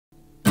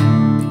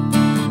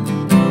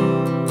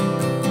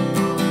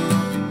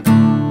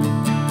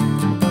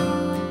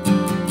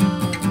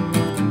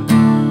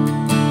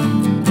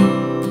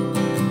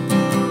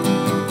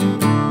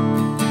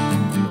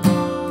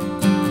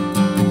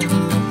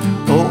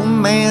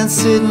man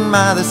sitting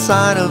by the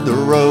side of the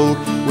road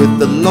with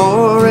the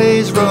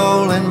lorries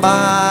rolling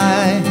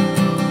by.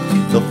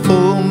 The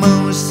full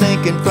moon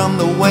sinking from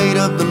the weight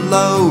of the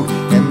load,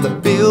 and the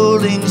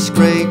buildings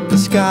scrape the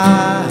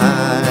sky.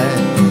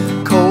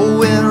 Cold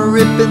wind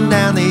ripping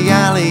down the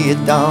alley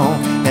at dawn,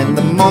 and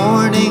the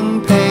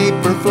morning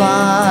paper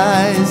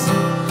flies.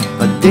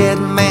 A dead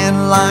man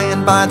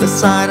lying by the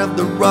side of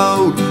the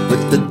road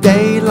with the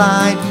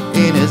daylight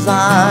in his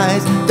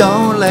eyes.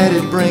 Don't let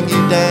it bring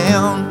you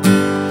down,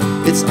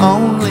 it's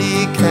only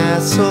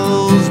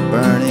castles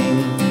burning.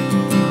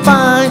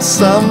 Find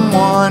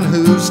someone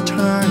who's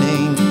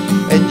turning,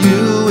 and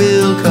you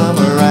will come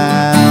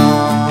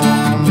around.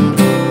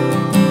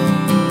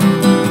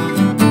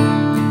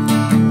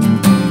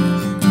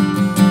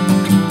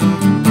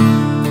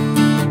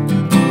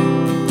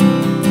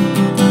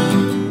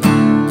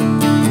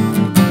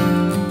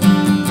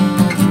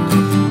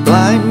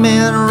 Blind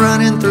man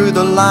running through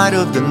the light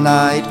of the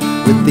night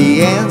with the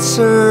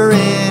answer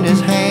in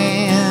his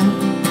hand.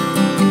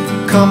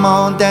 Come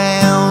on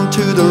down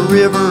to the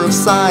river of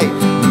sight,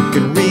 you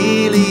can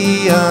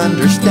really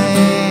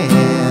understand.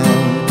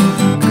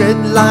 Red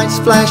lights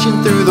flashing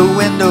through the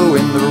window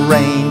in the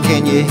rain,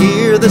 can you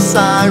hear the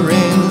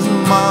sirens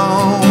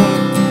moan?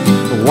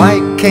 A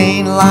white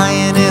cane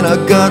lying in a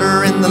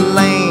gutter in the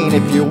lane.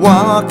 If you're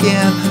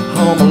walking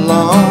home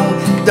alone,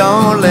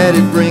 don't let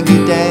it bring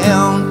you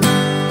down,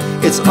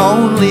 it's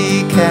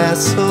only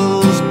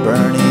castles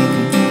burning.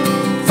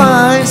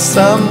 Find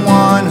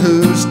someone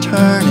who's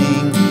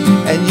turning,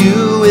 and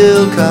you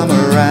will come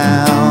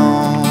around.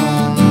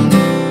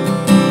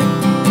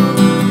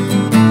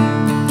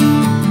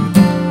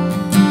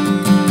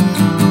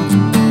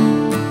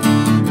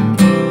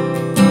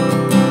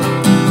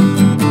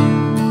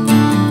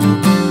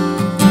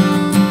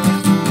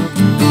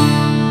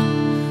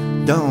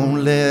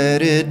 Don't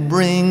let it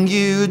bring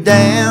you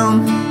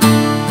down,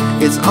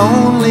 it's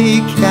only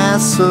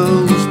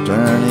castles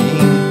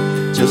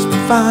turning. Just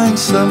find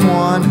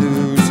someone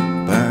who's